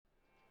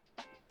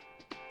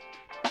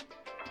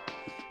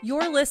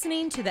You're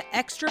listening to the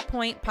Extra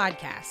Point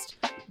Podcast.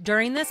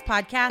 During this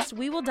podcast,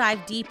 we will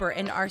dive deeper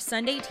into our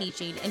Sunday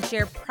teaching and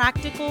share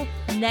practical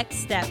next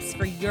steps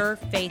for your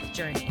faith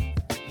journey.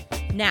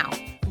 Now,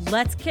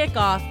 let's kick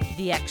off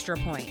the Extra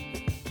Point.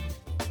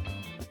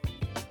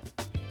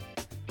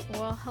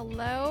 Well,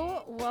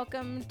 hello.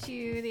 Welcome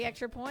to the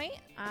Extra Point.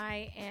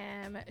 I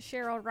am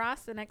Cheryl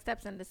Ross, the Next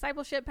Steps in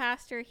Discipleship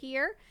pastor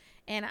here,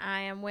 and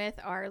I am with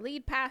our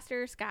lead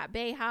pastor, Scott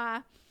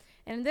Beha.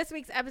 And in this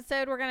week's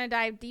episode, we're going to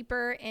dive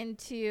deeper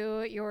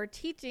into your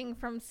teaching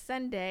from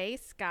Sunday,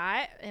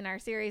 Scott, in our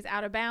series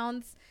Out of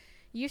Bounds.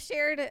 You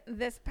shared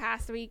this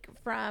past week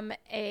from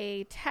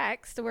a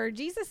text where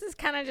Jesus is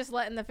kind of just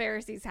letting the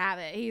Pharisees have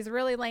it. He's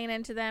really laying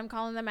into them,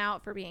 calling them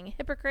out for being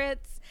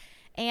hypocrites.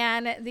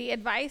 And the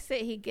advice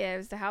that he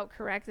gives to help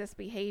correct this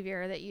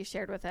behavior that you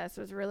shared with us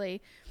was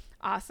really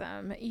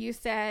awesome. You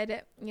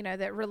said,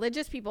 that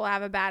religious people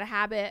have a bad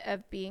habit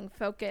of being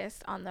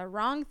focused on the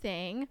wrong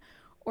thing,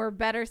 or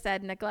better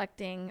said,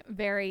 neglecting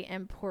very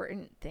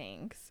important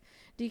things.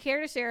 Do you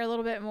care to share a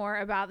little bit more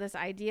about this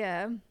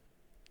idea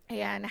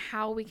and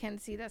how we can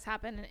see this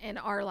happen in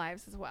our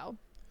lives as well?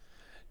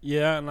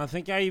 Yeah, and I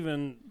think I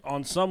even,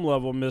 on some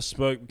level,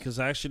 misspoke because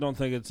I actually don't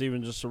think it's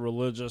even just a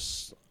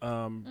religious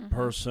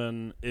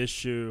person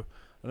issue.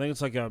 I think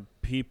it's like a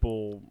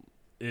people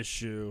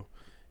issue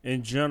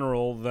in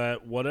general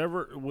that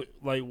whatever,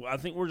 I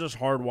think we're just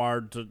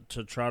hardwired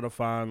to try to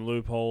find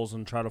loopholes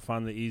and try to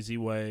find the easy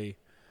way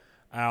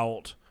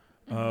out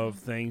of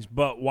things,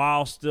 but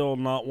while still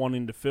not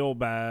wanting to feel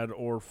bad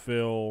or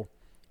feel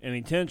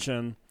any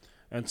tension.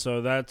 And so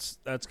that's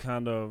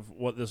kind of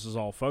what this is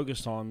all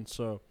focused on.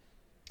 So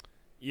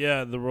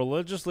yeah, the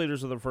religious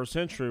leaders of the first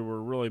century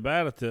were really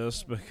bad at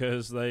this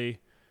because they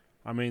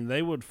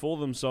would fool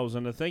themselves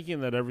into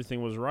thinking that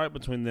everything was right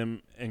between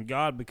them and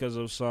God because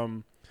of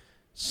some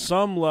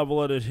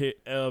level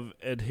of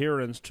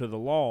adherence to the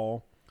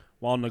law,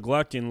 while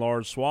neglecting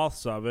large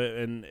swaths of it.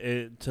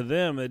 And to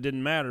them, it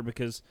didn't matter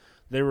because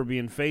they were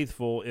being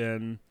faithful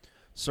in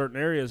certain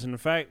areas. And in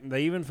fact,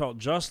 they even felt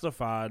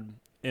justified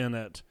in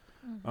it.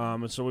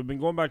 And so we've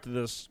been going back to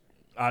this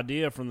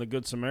idea from the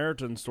Good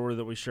Samaritan story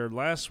that we shared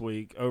last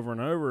week over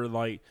and over.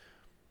 Like,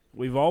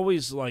 we've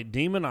always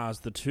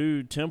demonized the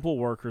two temple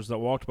workers that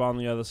walked by on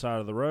the other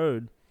side of the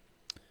road.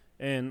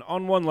 And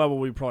on one level,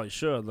 we probably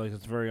should.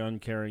 It's a very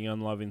uncaring,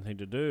 unloving thing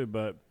to do.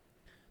 But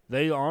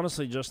they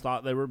honestly just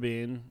thought they were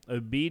being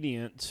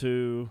obedient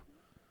to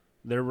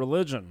their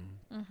religion.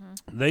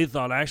 They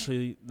thought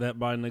actually that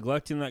by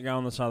neglecting that guy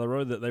on the side of the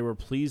road that they were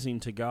pleasing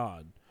to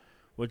God,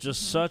 which is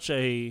such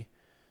a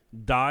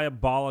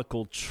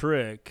diabolical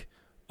trick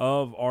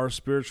of our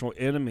spiritual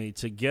enemy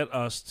to get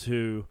us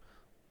to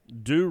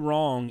do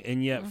wrong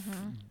and yet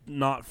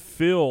not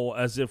feel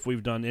as if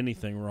we've done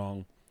anything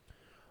wrong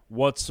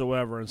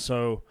whatsoever. And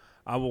so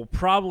I will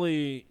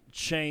probably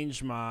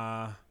change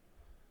my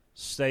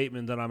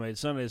statement that I made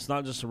Sunday. It's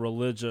not just a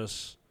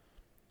religious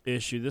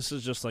issue. This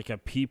is just like a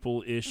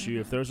people issue.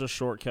 If there's a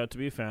shortcut to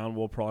be found,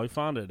 we'll probably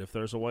find it. If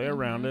there's a way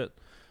around it,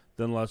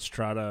 then let's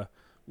try to,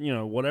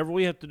 whatever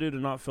we have to do to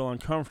not feel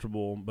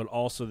uncomfortable, but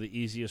also the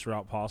easiest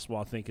route possible,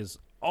 I think is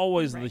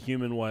always the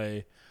human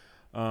way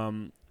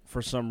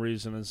for some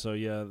reason. And so,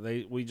 yeah,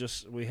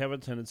 we have a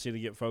tendency to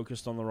get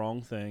focused on the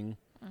wrong thing.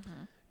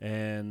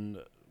 And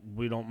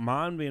we don't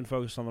mind being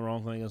focused on the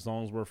wrong thing as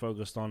long as we're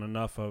focused on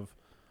enough of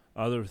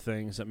other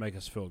things that make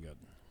us feel good.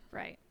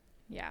 Right.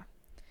 Yeah.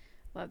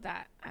 Love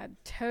that. I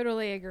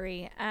totally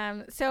agree.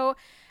 So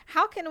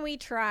how can we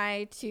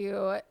try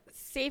to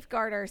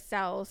safeguard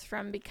ourselves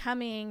from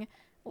becoming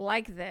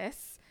like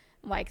this,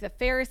 like the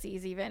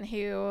Pharisees even,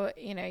 who,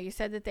 you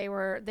said that they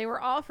were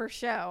all for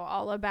show,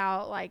 all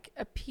about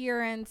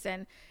appearance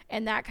and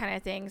that kind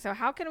of thing. So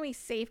how can we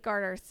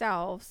safeguard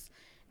ourselves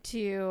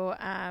to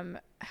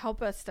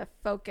help us to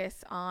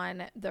focus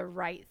on the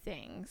right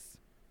things?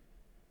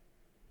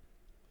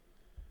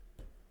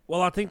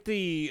 Well, I think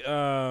the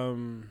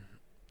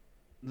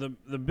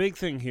big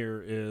thing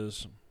here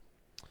is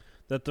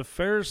that the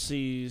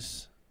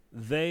Pharisees,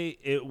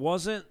 it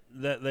wasn't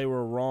that they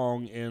were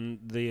wrong in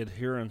the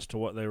adherence to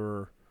what they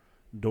were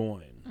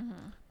doing.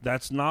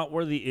 That's not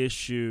where the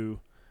issue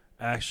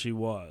actually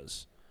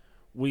was.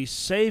 We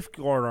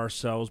safeguard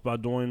ourselves by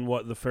doing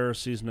what the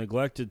Pharisees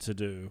neglected to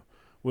do,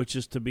 which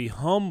is to be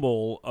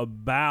humble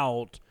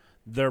about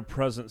their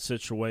present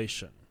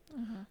situation.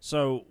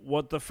 So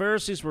what the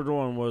Pharisees were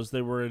doing was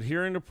they were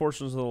adhering to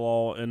portions of the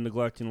law and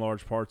neglecting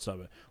large parts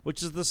of it,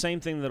 which is the same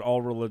thing that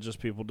all religious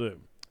people do,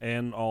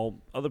 and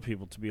all other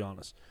people, to be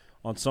honest.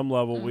 On some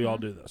level, we all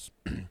do this.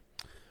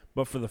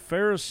 But for the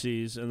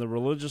Pharisees and the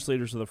religious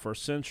leaders of the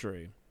first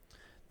century,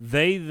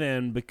 they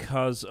then,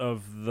 because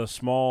of the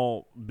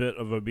small bit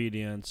of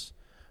obedience,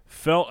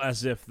 felt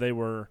as if they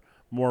were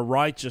more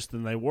righteous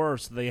than they were,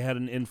 so they had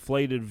an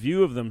inflated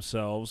view of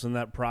themselves, and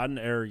that pride and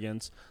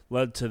arrogance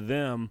led to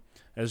them,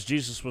 as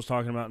Jesus was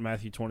talking about in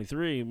Matthew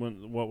 23,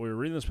 what we were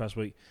reading this past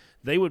week,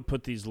 they would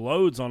put these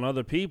loads on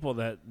other people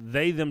that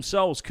they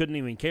themselves couldn't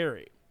even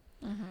carry.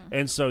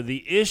 And so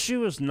the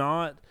issue is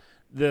not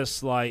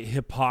this like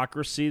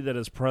hypocrisy that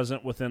is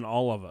present within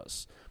all of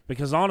us.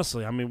 Because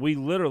honestly, I mean,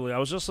 I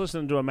was just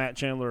listening to a Matt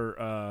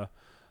Chandler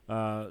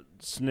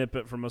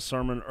snippet from a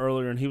sermon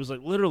earlier, and he was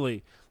like,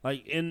 literally,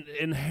 like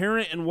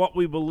inherent in what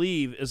we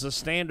believe is a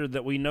standard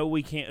that we know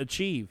we can't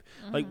achieve.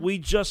 Like, we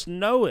just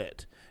know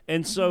it.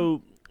 And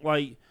so,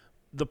 like,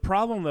 the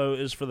problem, though,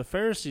 is for the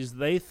Pharisees,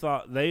 they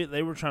thought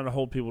they were trying to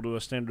hold people to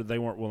a standard they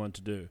weren't willing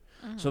to do.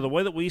 So the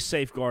way that we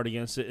safeguard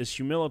against it is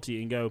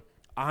humility and go,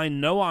 I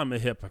know I'm a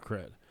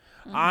hypocrite.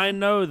 I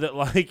know that,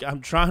 like,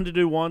 I'm trying to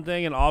do one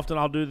thing and often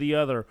I'll do the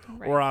other,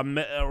 or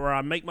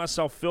I make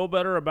myself feel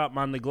better about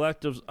my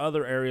neglect of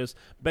other areas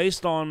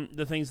based on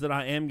the things that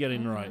I am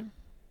getting right.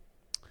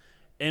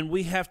 And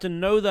we have to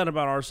know that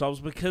about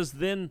ourselves, because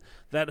then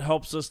that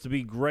helps us to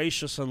be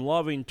gracious and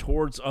loving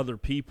towards other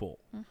people.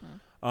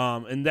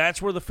 And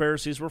that's where the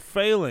Pharisees were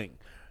failing.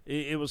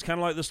 It was kind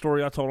of like the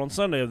story I told on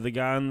Sunday of the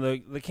guy in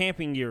the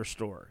camping gear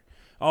store.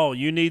 Oh,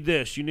 you need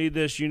this, you need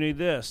this, you need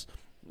this.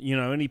 You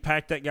know, and he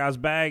packed that guy's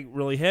bag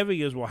really heavy.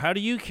 He goes, well, how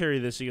do you carry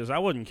this? He goes, I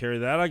wouldn't carry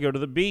that. I go to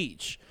the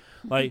beach.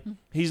 Like,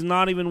 he's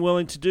not even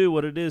willing to do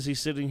what it is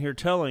he's sitting here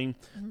telling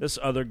this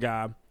other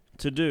guy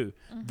to do.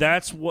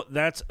 That's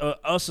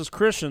us as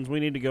Christians. We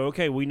need to go,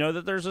 okay, we know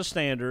that there's a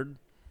standard,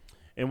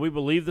 and we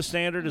believe the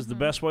standard is the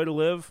best way to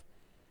live,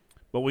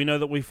 but we know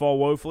that we fall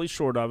woefully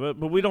short of it.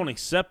 But we don't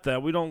accept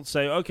that. We don't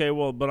say, okay,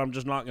 well, but I'm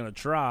just not going to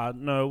try.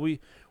 No,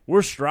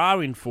 we're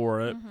striving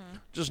for it,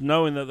 just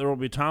knowing that there will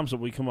be times that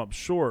we come up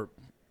short.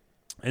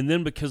 And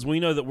then because we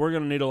know that we're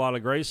going to need a lot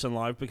of grace in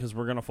life because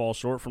we're going to fall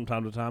short from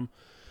time to time,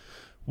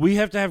 we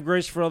have to have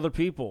grace for other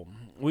people.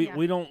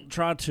 We don't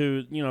try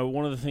to,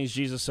 one of the things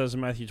Jesus says in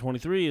Matthew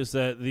 23 is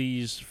that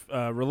these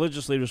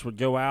religious leaders would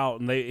go out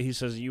and he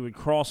says you would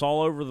cross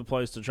all over the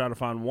place to try to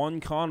find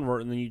one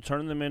convert, and then you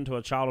turn them into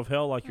a child of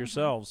hell like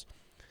yourselves.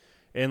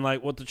 And,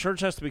 like, what the church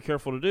has to be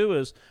careful to do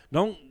is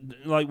don't,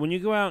 like, when you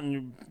go out and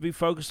you be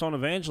focused on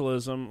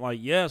evangelism, like,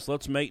 yes,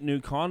 let's make new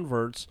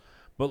converts,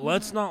 but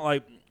let's not,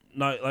 like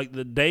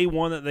the day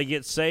one that they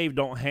get saved,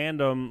 don't hand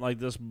them like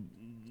this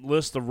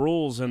list of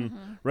rules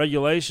and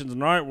regulations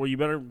and all right, well, you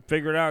better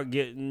figure it out,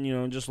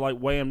 just like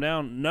weigh them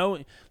down. No,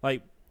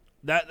 like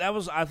that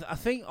was I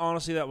think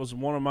honestly that was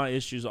one of my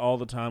issues all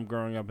the time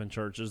growing up in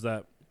church, is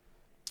that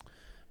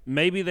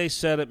maybe they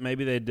said it,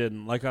 maybe they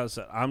didn't. Like I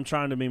said, I'm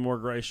trying to be more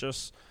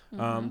gracious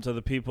to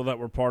the people that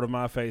were part of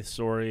my faith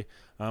story,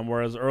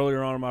 whereas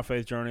earlier on in my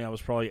faith journey I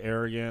was probably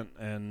arrogant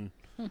and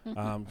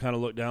kind of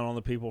look down on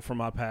the people from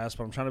my past,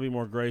 but I'm trying to be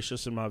more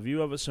gracious in my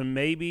view of it. So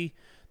maybe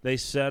they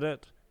said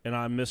it and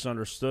I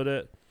misunderstood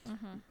it.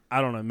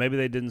 I don't know. Maybe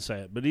they didn't say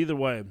it. But either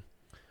way,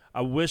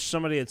 I wish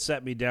somebody had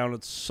sat me down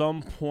at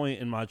some point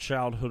in my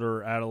childhood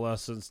or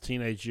adolescence,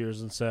 teenage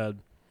years, and said,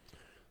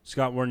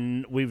 Scott,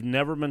 we've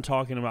never been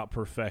talking about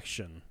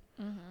perfection.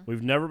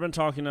 We've never been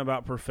talking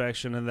about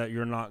perfection and that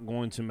you're not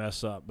going to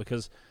mess up,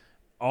 because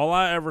all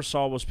I ever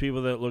saw was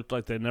people that looked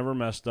like they never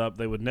messed up.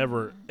 They would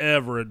never,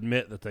 ever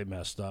admit that they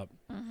messed up,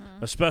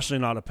 especially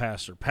not a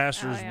pastor.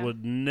 Pastors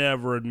would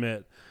never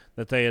admit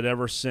that they had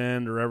ever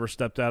sinned or ever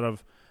stepped out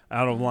of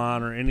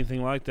line or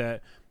anything like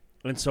that.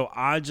 And so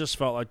I just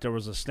felt like there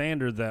was a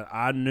standard that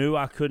I knew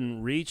I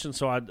couldn't reach, and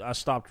so I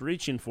stopped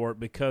reaching for it,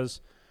 because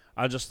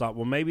I just thought,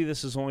 well, maybe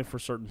this is only for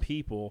certain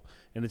people,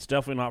 and it's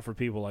definitely not for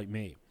people like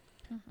me.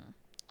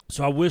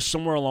 So I wish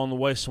somewhere along the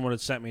way someone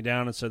had sat me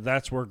down and said,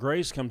 that's where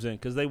grace comes in.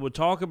 Because they would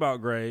talk about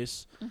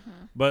grace,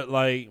 but,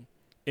 like,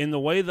 in the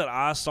way that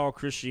I saw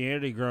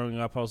Christianity growing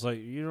up, I was like,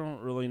 you don't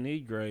really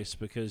need grace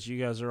because you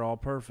guys are all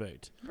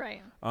perfect.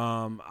 Right.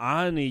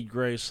 I need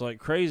grace like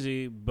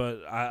crazy,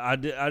 but I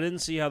didn't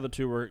see how the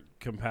two were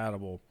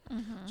compatible.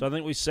 So I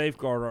think we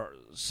safeguard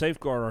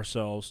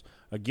ourselves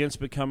against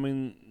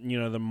becoming,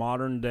 the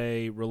modern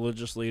day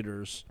religious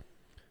leaders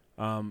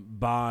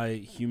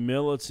by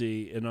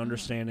humility and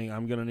understanding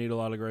I'm going to need a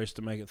lot of grace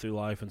to make it through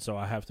life, and so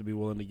I have to be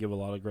willing to give a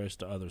lot of grace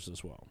to others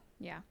as well.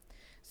 Yeah.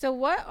 So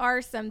what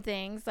are some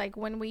things, like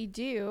when we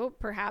do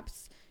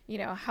perhaps,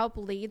 help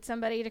lead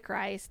somebody to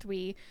Christ,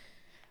 we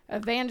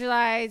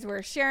evangelize,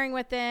 we're sharing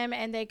with them,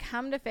 and they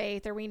come to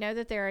faith, or we know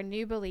that they're a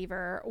new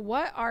believer,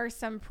 what are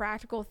some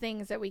practical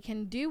things that we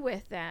can do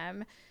with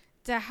them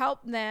to help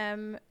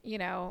them,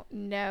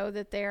 know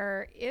that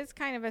there is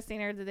kind of a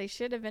standard that they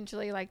should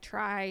eventually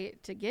try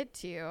to get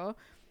to,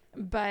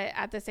 but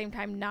at the same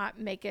time not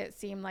make it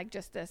seem like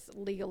just this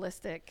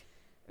legalistic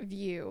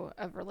view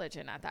of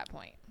religion at that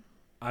point?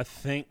 I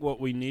think what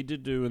we need to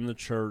do in the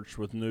church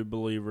with new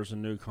believers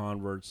and new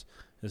converts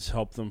is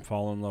help them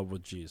fall in love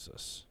with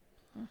Jesus.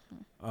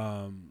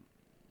 And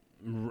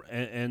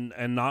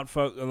not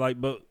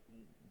but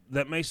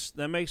that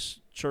makes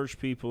church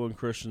people and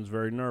Christians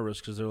very nervous,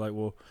 because they're like,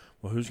 well,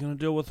 who's going to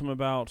deal with them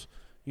about,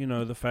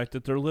 the fact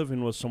that they're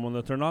living with someone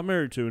that they're not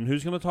married to, and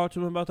who's going to talk to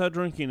them about that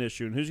drinking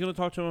issue, and who's going to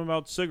talk to them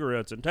about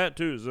cigarettes and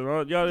tattoos and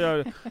yada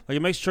yada.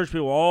 It makes church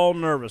people all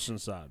nervous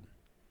inside.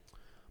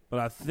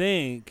 But I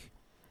think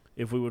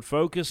if we would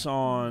focus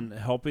on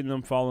helping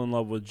them fall in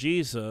love with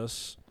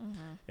Jesus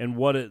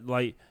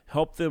and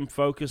help them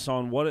focus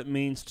on what it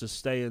means to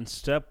stay in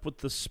step with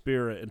the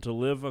Spirit and to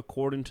live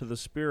according to the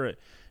Spirit,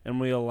 and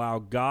we allow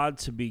God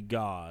to be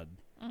God,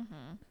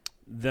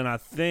 then I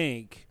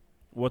think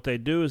what they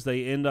do is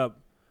they end up,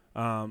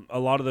 a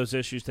lot of those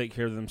issues take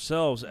care of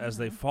themselves as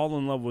they fall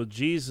in love with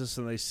Jesus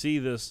and they see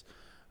this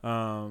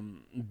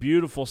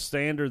beautiful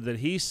standard that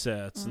he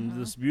sets and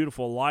this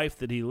beautiful life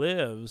that he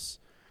lives,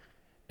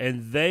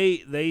 and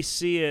they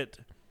see it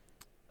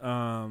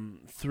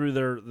through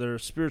their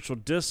spiritual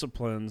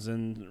disciplines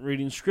and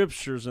reading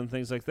scriptures and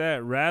things like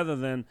that, rather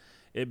than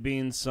it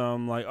being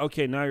some like,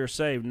 okay, now you're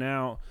saved.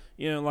 Now,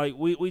 like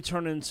we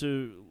turn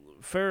into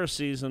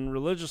Pharisees and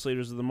religious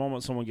leaders at the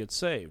moment someone gets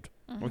saved.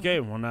 Okay,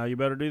 well, now you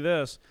better do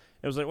this.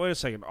 It was like, wait a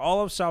second.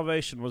 All of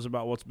salvation was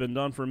about what's been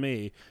done for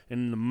me,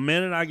 and the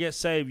minute I get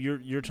saved,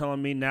 you're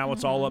telling me now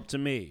it's all up to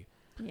me.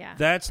 Yeah,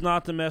 that's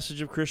not the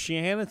message of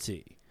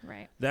Christianity.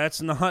 Right.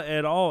 That's not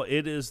at all.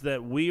 It is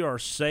that we are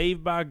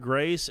saved by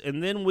grace,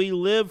 and then we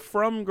live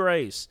from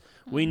grace.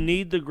 We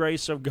need the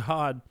grace of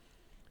God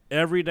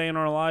every day in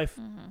our life.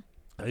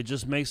 It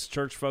just makes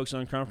church folks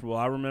uncomfortable.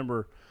 I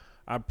remember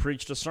I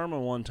preached a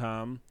sermon one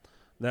time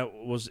that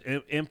was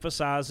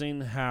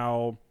emphasizing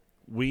how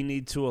we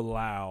need to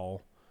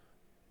allow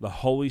the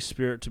Holy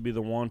Spirit to be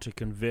the one to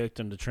convict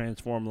and to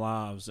transform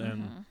lives,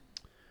 and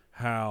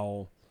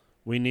how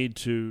we need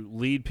to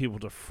lead people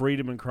to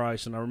freedom in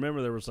Christ. And I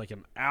remember there was like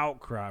an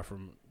outcry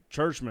from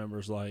church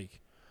members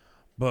like,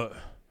 but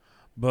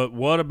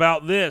what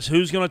about this?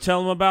 Who's going to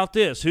tell them about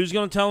this? Who's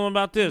going to tell them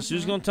about this?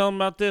 Who's going to tell them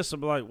about this? I'm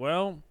like,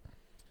 well,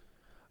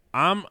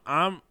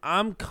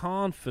 I'm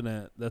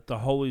confident that the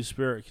Holy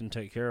Spirit can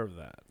take care of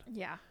that.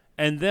 Yeah.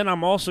 And then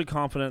I'm also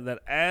confident that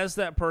as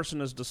that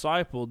person is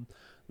discipled,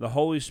 the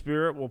Holy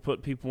Spirit will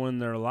put people in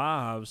their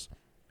lives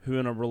who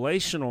in a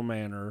relational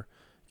manner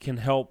can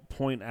help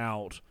point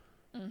out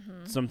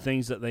some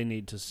things that they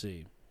need to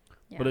see.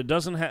 Yeah. But it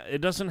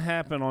doesn't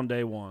happen on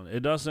day one. It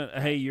doesn't,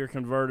 hey, you're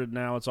converted,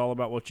 now it's all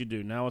about what you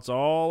do. Now it's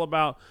all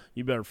about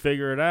you better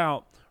figure it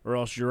out or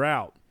else you're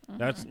out.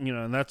 That's,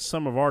 and that's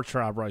some of our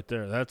tribe right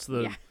there. That's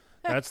the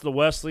that's the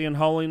Wesleyan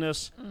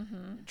holiness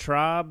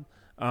tribe.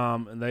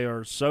 And they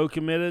are so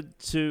committed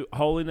to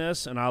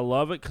holiness, and I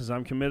love it because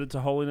I'm committed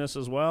to holiness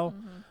as well.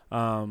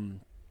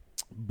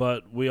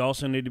 But we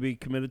also need to be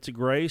committed to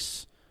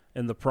grace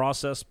and the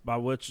process by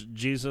which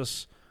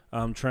Jesus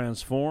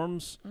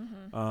transforms.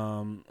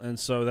 And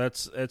so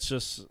that's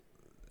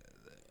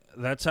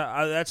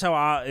how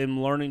I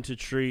am learning to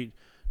treat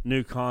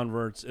new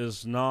converts.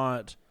 Is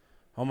not,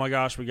 oh my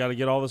gosh, we got to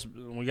get all this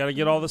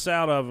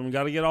out of them.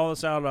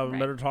 Right.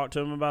 Better talk to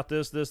them about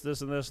this, and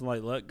this, and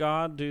like let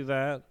God do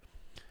that.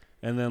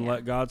 And then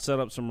let God set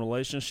up some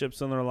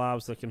relationships in their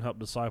lives that can help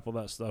disciple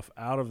that stuff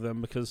out of them,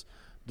 because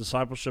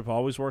discipleship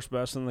always works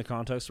best in the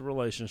context of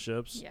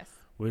relationships. Yes.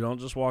 We don't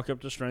just walk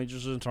up to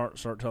strangers and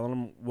start telling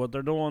them what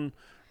they're doing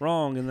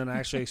wrong and then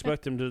actually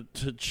expect them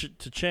to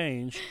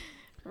change.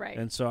 Right.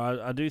 And so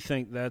I do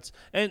think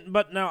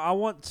but now I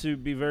want to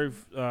be very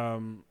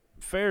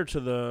fair to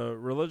the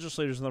religious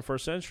leaders in the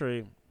first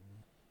century.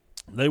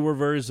 They were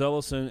very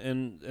zealous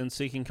in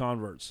seeking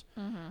converts,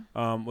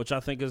 which I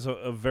think is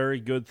a very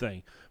good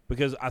thing.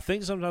 Because I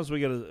think sometimes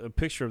we get a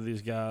picture of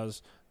these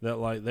guys that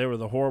like they were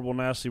the horrible,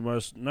 nasty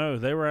No,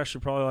 they were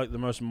actually probably like the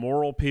most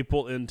moral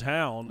people in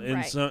town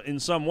in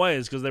some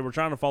ways, because they were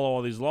trying to follow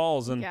all these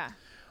laws and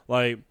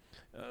like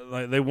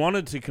they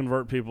wanted to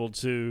convert people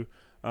to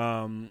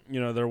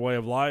their way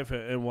of life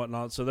and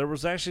whatnot. So there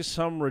was actually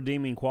some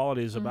redeeming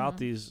qualities about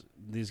these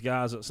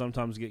guys that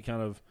sometimes get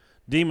kind of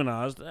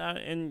demonized,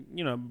 and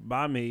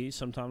by me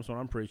sometimes when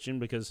I'm preaching,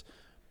 because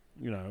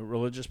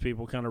religious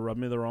people kind of rub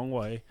me the wrong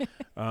way.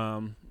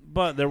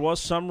 But there was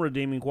some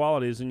redeeming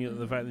qualities, and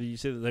the fact that you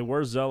see that they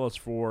were zealous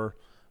for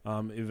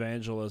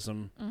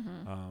evangelism,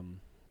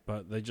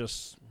 but they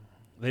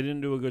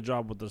didn't do a good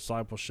job with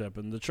discipleship.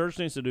 And the church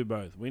needs to do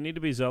both. We need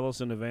to be zealous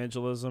in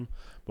evangelism,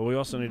 but we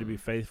also need to be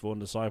faithful in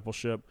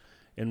discipleship,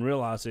 and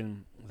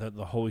realizing that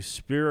the Holy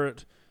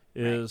Spirit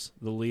is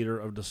the leader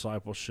of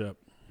discipleship,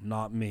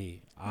 not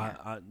me.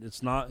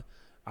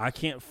 I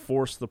can't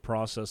force the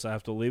process. I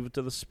have to leave it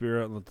to the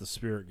Spirit and let the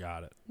Spirit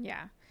guide it.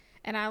 Yeah.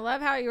 And I love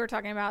how you were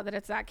talking about that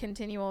it's that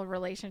continual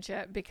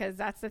relationship, because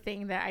that's the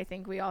thing that I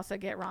think we also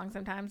get wrong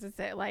sometimes, is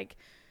that like,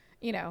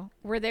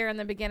 we're there in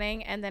the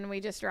beginning and then we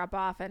just drop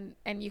off,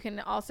 and you can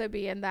also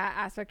be in that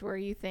aspect where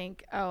you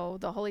think, oh,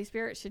 the Holy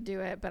Spirit should do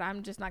it, but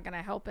I'm just not going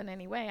to help in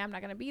any way. I'm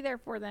not going to be there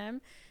for them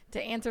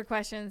to answer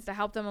questions, to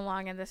help them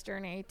along in this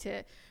journey,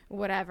 to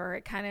whatever.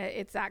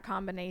 It's that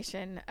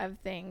combination of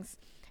things.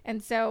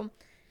 And so,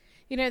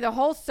 the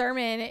whole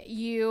sermon,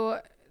 you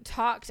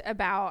talked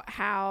about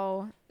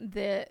how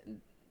it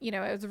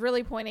was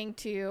really pointing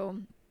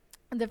to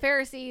the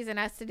Pharisees and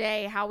us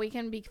today, how we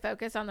can be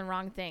focused on the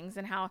wrong things,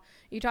 and how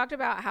you talked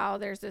about how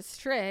there's this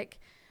trick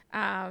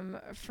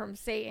from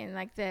Satan,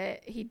 like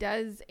that he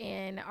does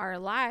in our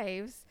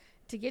lives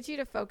to get you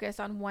to focus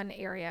on one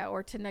area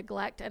or to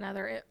neglect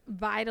another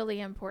vitally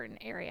important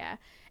area.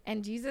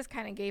 And Jesus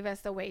kind of gave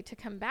us the way to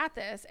combat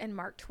this in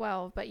Mark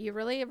 12, but you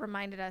really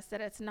reminded us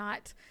that it's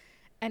not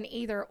an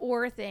either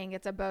or thing,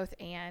 it's a both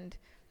and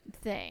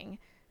thing.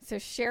 So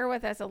share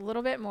with us a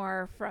little bit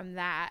more from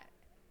that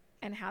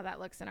and how that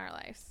looks in our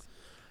lives.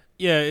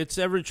 Yeah, it's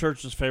every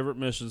church's favorite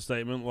mission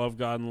statement, love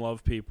God and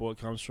love people. It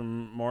comes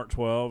from Mark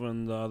 12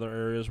 and the other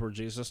areas where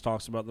Jesus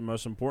talks about the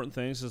most important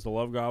things is to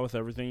love God with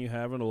everything you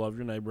have and to love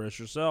your neighbor as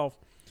yourself.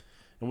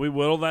 And we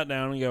whittle that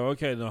down and go,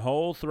 okay, the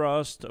whole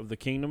thrust of the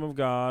kingdom of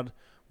God,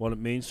 what it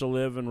means to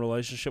live in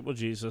relationship with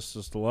Jesus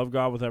is to love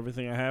God with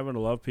everything I have and to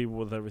love people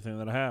with everything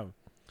that I have.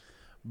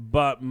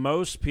 But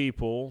most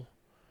people,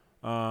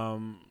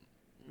 and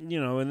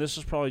this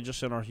is probably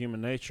just in our human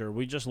nature,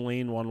 we just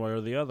lean one way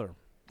or the other.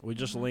 We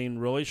just lean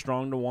really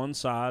strong to one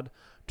side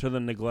to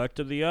the neglect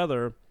of the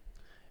other.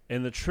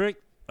 And the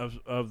trick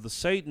of the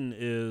Satan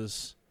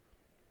is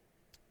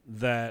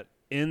that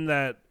in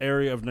that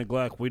area of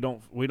neglect, we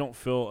don't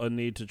feel a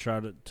need to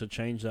try to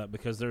change that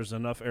because there's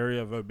enough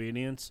area of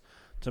obedience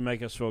to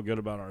make us feel good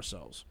about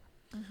ourselves.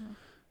 Mm-hmm.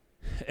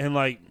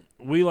 And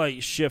we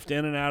shift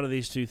in and out of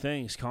these two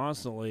things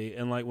constantly.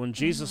 And when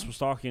Jesus was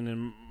talking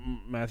in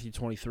Matthew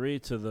 23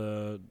 to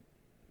the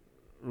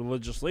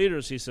religious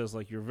leaders, he says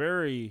you're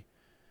very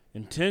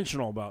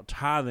intentional about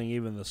tithing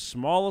even the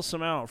smallest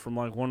amount from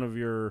one of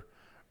your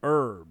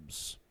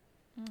herbs.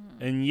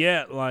 Mm-hmm. And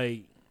yet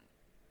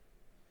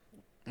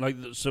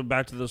so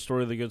back to the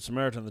story of the Good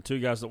Samaritan, the two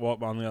guys that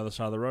walked by on the other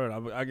side of the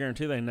road, I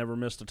guarantee they never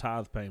missed a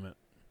tithe payment.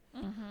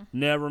 Mm-hmm.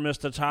 Never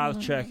missed a tithe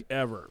check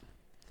ever.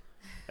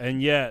 And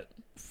yet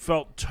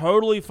felt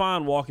totally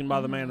fine walking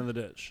by the man in the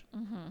ditch.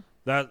 Mm-hmm.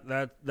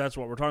 That's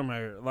what we're talking about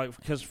here.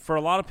 Because for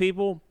a lot of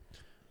people,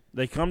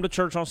 they come to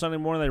church on Sunday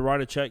morning, they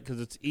write a check because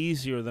it's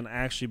easier than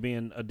actually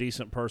being a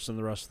decent person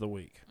the rest of the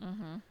week.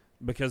 Mm-hmm.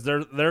 Because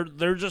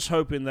they're just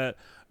hoping that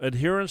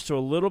adherence to a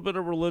little bit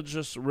of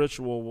religious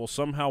ritual will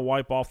somehow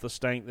wipe off the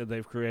stank that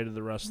they've created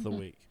the rest of the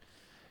week.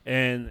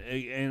 And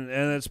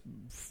it's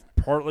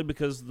partly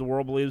because the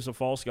world believes a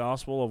false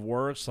gospel of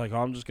works,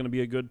 I'm just going to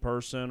be a good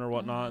person or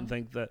whatnot, and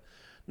think that,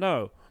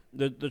 no.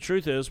 The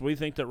truth is, we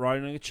think that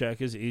writing a check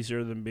is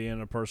easier than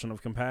being a person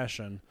of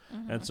compassion,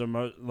 and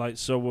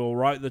so we'll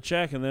write the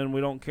check, and then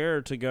we don't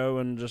care to go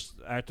and just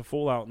act a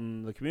fool out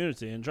in the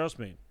community. And trust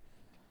me,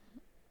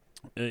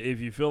 if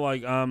you feel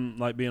like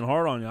I'm being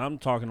hard on you, I'm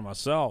talking to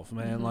myself,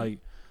 man.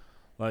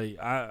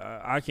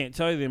 I can't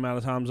tell you the amount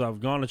of times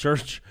I've gone to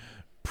church,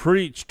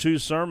 preached 2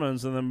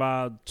 sermons, and then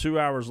by 2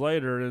 hours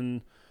later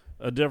in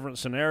a different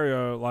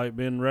scenario,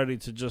 being ready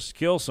to just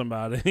kill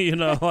somebody,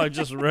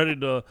 just ready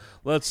to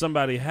let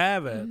somebody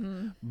have it.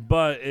 Mm-hmm.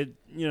 But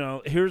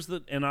here's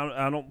and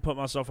I don't put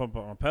myself up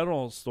on a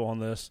pedestal on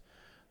this.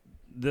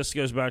 This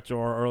goes back to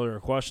our earlier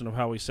question of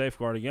how we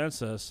safeguard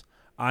against this.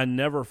 I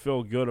never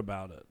feel good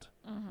about it.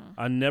 Mm-hmm.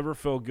 I never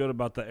feel good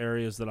about the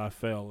areas that I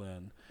fail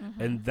in. Mm-hmm.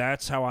 And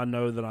that's how I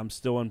know that I'm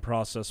still in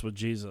process with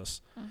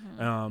Jesus.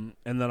 Mm-hmm.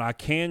 And that I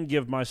can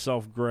give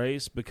myself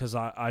grace because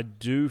I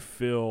do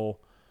feel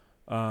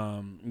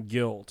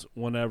guilt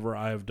whenever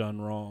I have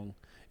done wrong.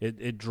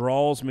 It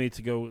draws me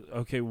to go,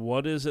 okay,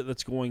 what is it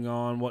that's going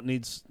on? What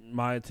needs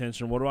my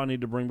attention? What do I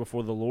need to bring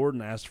before the Lord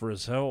and ask for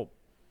his help?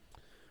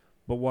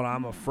 But what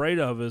I'm afraid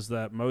of is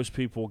that most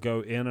people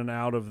go in and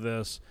out of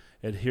this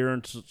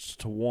adherence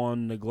to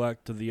one,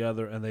 neglect to the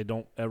other, and they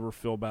don't ever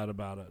feel bad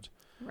about it.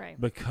 Right.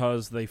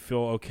 Because they feel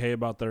okay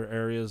about their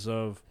areas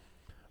of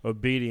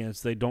obedience.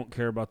 They don't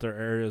care about their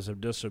areas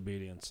of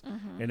disobedience.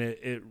 Mm-hmm.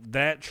 And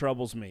that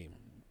troubles me.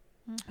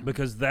 Mm-hmm.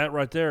 Because that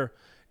right there,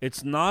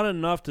 it's not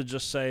enough to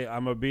just say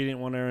I'm obedient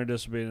one area and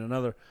disobedient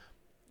another.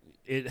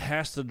 It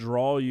has to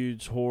draw you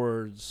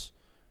towards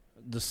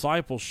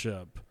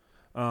discipleship,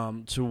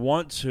 to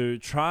want to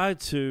try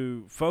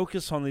to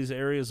focus on these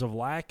areas of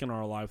lack in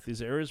our life,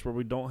 these areas where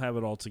we don't have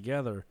it all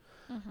together.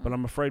 Mm-hmm. But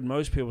I'm afraid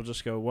most people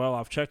just go, well,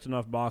 I've checked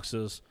enough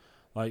boxes.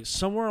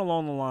 Somewhere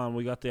along the line,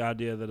 we got the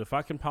idea that if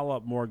I can pile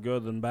up more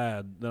good than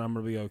bad, then I'm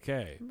going to be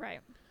okay. Right.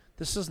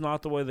 This is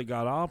not the way that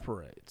God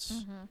operates.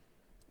 Mm-hmm.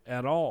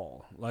 At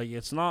all.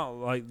 It's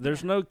not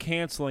there's no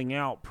canceling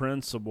out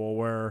principle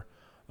where,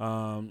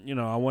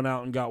 I went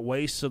out and got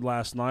wasted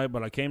last night,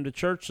 but I came to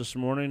church this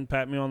morning and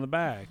pat me on the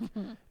back.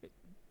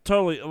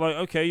 Totally,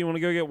 okay, you want to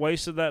go get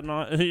wasted that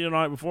night,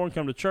 night before and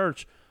come to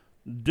church,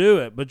 do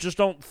it. But just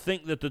don't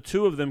think that the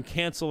two of them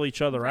cancel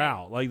each other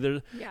out.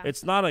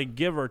 It's not a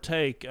give or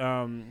take.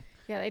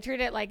 They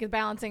treat it like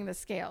balancing the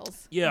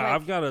scales. Yeah,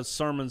 I've got a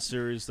sermon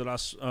series that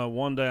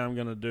one day I'm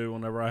going to do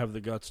whenever I have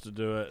the guts to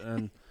do it.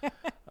 And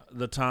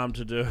the time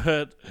to do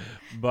it,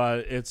 but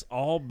it's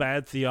all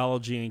bad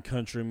theology and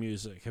country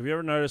music. Have you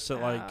ever noticed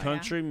that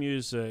country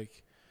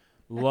music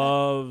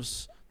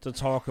loves to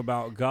talk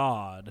about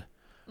God?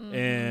 Mm-hmm.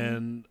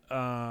 And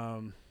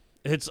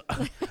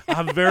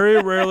I very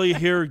rarely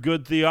hear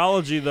good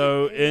theology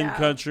though in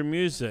country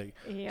music.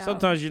 Yeah.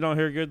 Sometimes you don't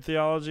hear good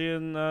theology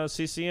in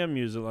CCM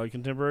music, like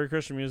contemporary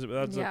Christian music,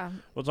 but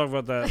we'll talk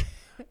about that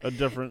a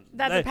different.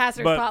 That's a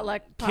pastor's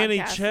potluck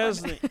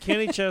podcast.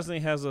 Kenny Chesney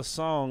has a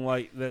song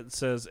like that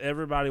says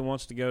everybody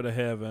wants to go to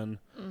heaven,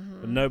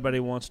 but nobody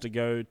wants to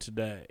go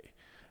today.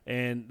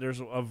 And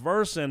there's a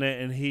verse in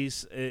it, and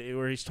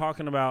where he's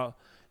talking about.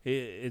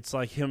 It's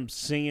like him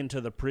singing to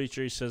the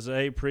preacher. He says,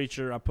 "Hey,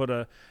 preacher, I put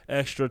a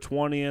extra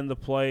 20 in the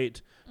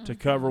plate to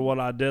cover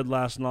what I did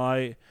last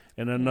night,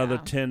 and another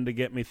 10 to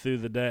get me through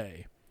the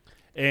day."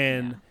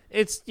 And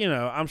it's,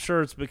 I'm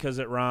sure it's because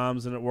it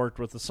rhymes and it worked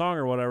with the song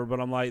or whatever. But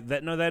I'm like,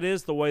 that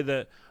is the way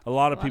that a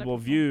lot of people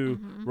view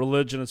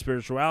religion and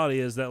spirituality,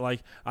 is that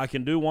like I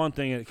can do one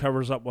thing and it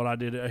covers up what I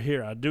did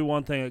here. I do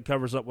one thing, it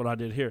covers up what I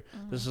did here.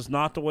 This is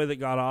not the way that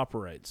God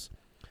operates.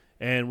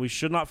 And we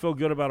should not feel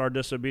good about our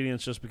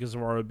disobedience just because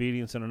of our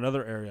obedience in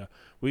another area.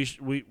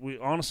 We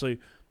honestly,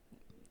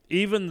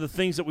 even the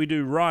things that we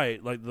do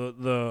right, like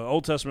the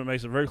Old Testament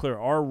makes it very clear,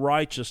 our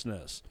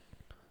righteousness,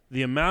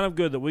 the amount of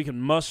good that we can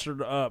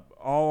muster up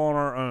all on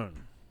our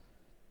own,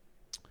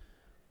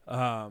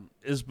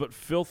 is but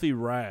filthy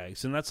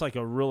rags. And that's like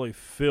a really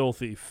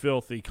filthy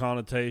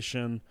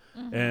connotation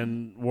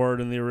and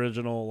word in the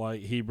original like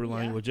Hebrew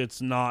language.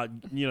 It's not,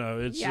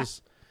 it's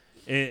just...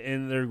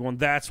 And they're going,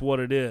 that's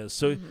what it is.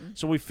 So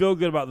so we feel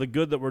good about the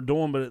good that we're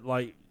doing, but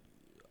it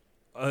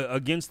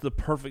against the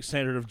perfect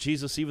standard of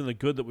Jesus, even the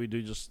good that we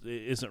do just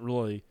isn't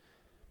really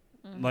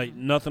like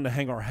nothing to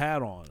hang our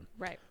hat on.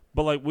 Right.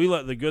 But like we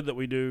let the good that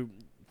we do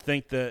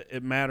think that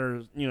it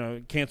matters,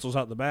 it cancels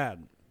out the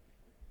bad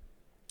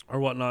or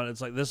whatnot.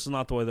 It's like, this is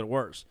not the way that it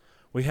works.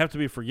 We have to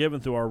be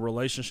forgiven through our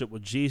relationship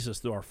with Jesus,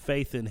 through our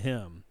faith in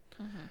him.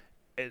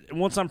 And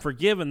once I'm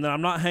forgiven, then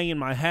I'm not hanging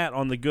my hat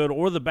on the good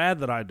or the bad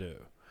that I do.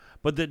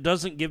 But that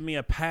doesn't give me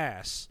a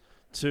pass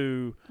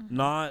to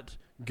not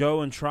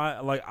go and try.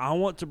 Like, I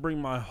want to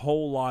bring my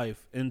whole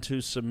life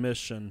into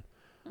submission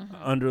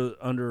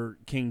under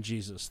King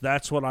Jesus.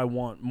 That's what I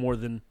want more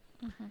than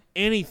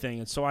anything.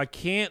 And so I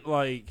can't,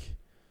 like,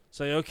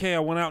 say, okay, I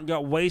went out and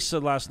got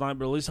wasted last night,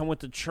 but at least I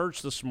went to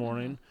church this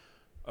morning.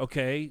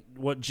 Okay,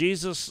 what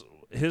Jesus,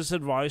 his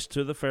advice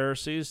to the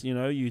Pharisees,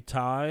 you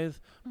tithe,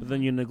 but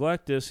then you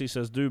neglect this. He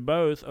says, do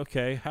both.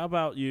 Okay, how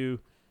about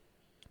you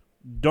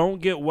don't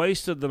get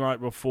wasted the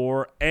night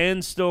before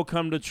and still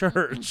come to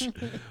church?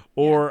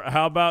 Or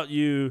how about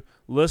you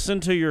listen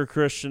to your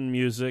Christian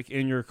music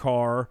in your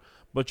car,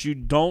 but you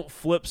don't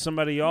flip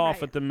somebody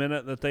off at the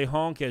minute that they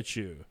honk at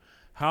you?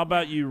 How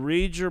about you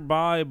read your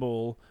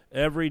Bible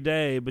every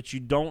day, but you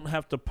don't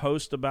have to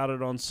post about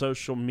it on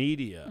social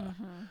media?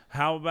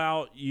 How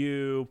about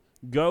you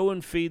go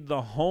and feed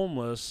the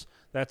homeless?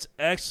 That's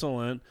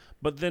excellent,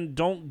 but then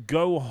don't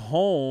go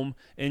home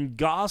and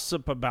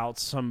gossip about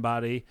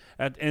somebody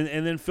and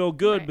then feel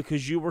good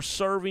because you were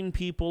serving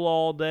people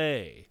all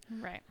day.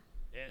 Right.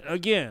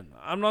 Again,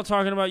 I'm not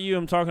talking about you.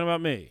 I'm talking about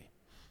me.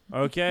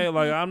 Okay?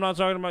 Like, I'm not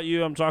talking about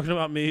you. I'm talking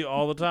about me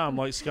all the time.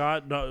 Like,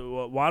 Scott,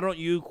 why don't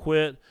you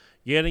quit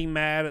getting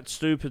mad at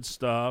stupid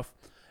stuff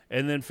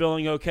and then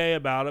feeling okay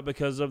about it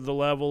because of the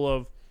level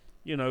of,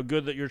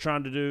 good that you're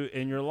trying to do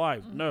in your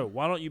life? No.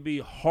 Why don't you be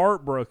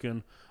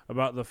heartbroken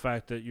about the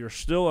fact that you're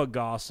still a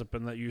gossip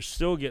and that you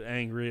still get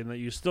angry and that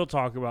you still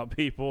talk about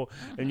people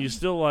and you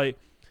still like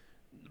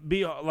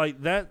be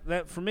like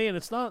that for me? And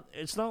it's not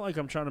like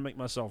I'm trying to make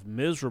myself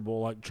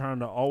miserable, like trying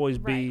to always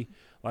be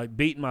like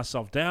beating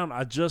myself down.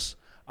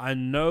 I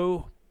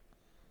know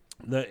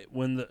that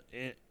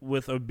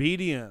with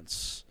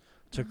obedience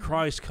to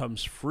Christ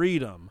comes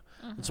freedom.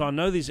 And so I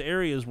know these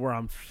areas where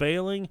I'm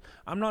failing,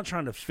 I'm not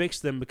trying to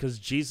fix them because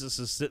Jesus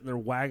is sitting there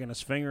wagging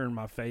his finger in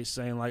my face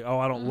saying like, oh,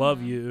 I don't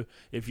love you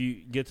if you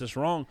get this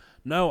wrong.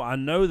 No, I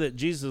know that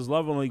Jesus is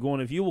lovingly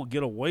going, if you will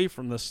get away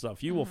from this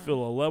stuff, you will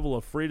feel a level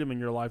of freedom in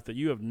your life that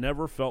you have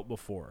never felt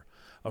before.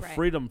 A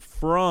freedom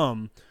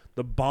from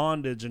the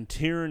bondage and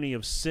tyranny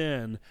of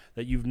sin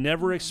that you've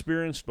never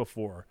experienced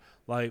before.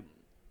 Like,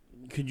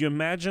 could you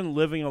imagine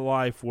living a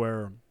life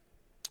where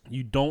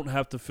you don't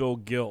have to feel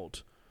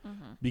guilt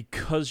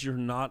because you're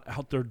not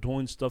out there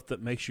doing stuff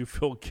that makes you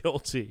feel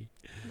guilty?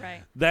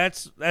 Right.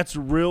 That's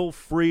real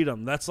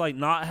freedom. That's like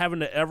not having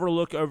to ever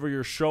look over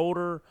your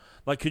shoulder.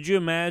 Like, could you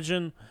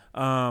imagine,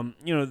 there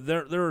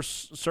are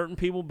certain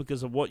people,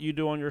 because of what you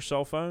do on your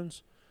cell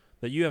phones,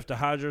 that you have to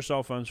hide your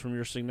cell phones from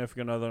your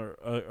significant other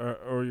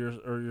or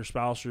your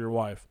spouse or your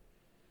wife.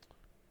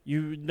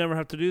 You never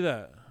have to do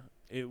that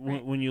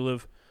when you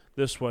live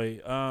this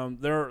way.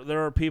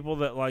 There are people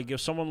that, like,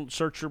 if someone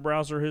searched your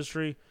browser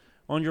history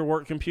on your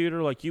work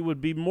computer, like, you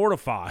would be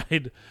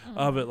mortified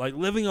of it. Like,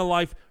 living a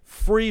life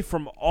free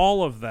from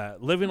all of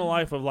that. Living a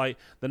life of, like,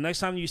 the next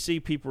time you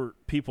see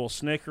people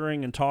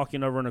snickering and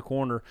talking over in a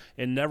corner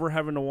and never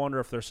having to wonder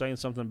if they're saying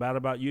something bad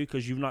about you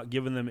because you've not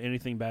given them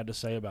anything bad to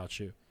say about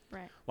you.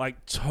 Right.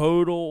 Like,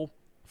 total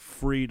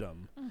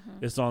freedom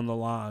is on the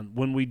line.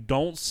 When we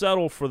don't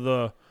settle for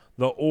the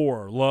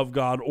love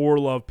God or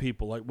love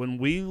people. Like, when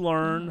we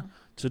learn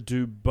to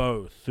do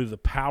both through the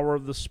power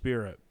of the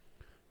Spirit,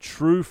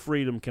 true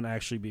freedom can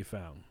actually be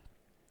found.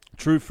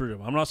 True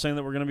freedom. I'm not saying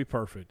that we're going to be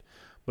perfect,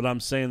 but I'm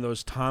saying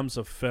those times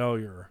of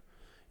failure,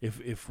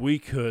 if we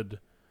could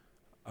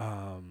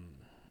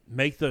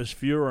make those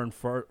fewer and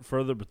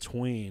further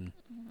between,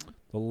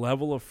 the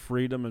level of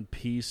freedom and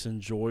peace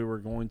and joy we're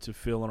going to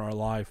feel in our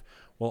life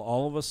will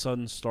all of a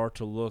sudden start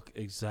to look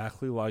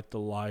exactly like the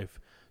life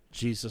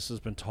Jesus has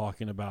been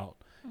talking about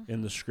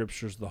in the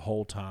scriptures the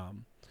whole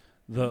time.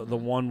 The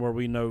one where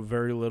we know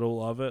very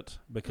little of it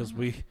because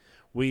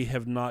we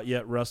have not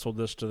yet wrestled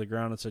this to the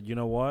ground and said, you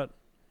know what?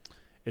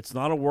 It's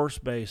not a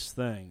works-based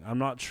thing. I'm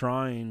not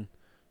trying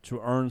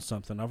to earn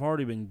something. I've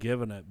already been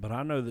given it, but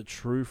I know that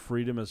true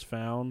freedom is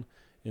found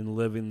in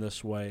living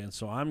this way. And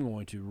so I'm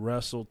going to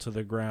wrestle to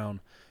the ground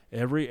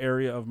every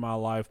area of my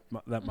life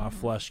that my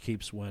flesh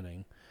keeps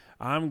winning.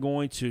 I'm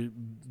going to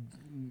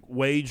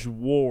wage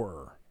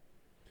war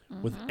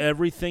with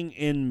everything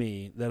in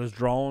me that is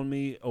drawing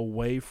me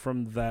away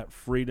from that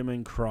freedom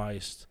in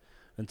Christ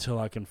until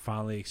I can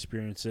finally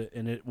experience it.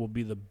 And it will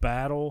be the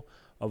battle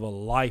of a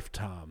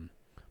lifetime.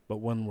 But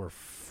when we're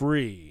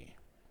free,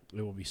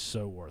 it will be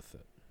so worth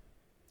it.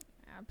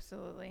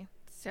 Absolutely.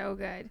 So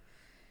good.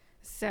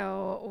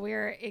 So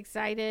we're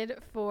excited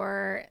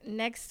for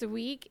next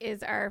week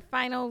is our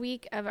final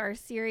week of our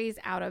series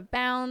Out of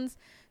Bounds.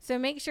 So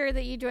make sure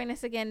that you join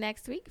us again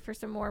next week for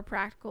some more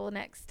practical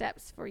next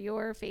steps for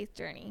your faith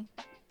journey.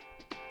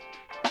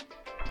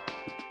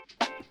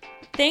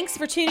 Thanks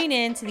for tuning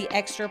in to The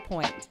Extra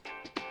Point.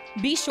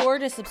 Be sure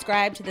to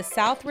subscribe to the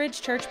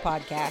Southridge Church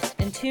Podcast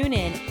and tune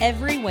in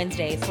every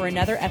Wednesday for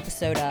another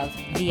episode of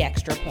The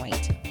Extra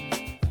Point.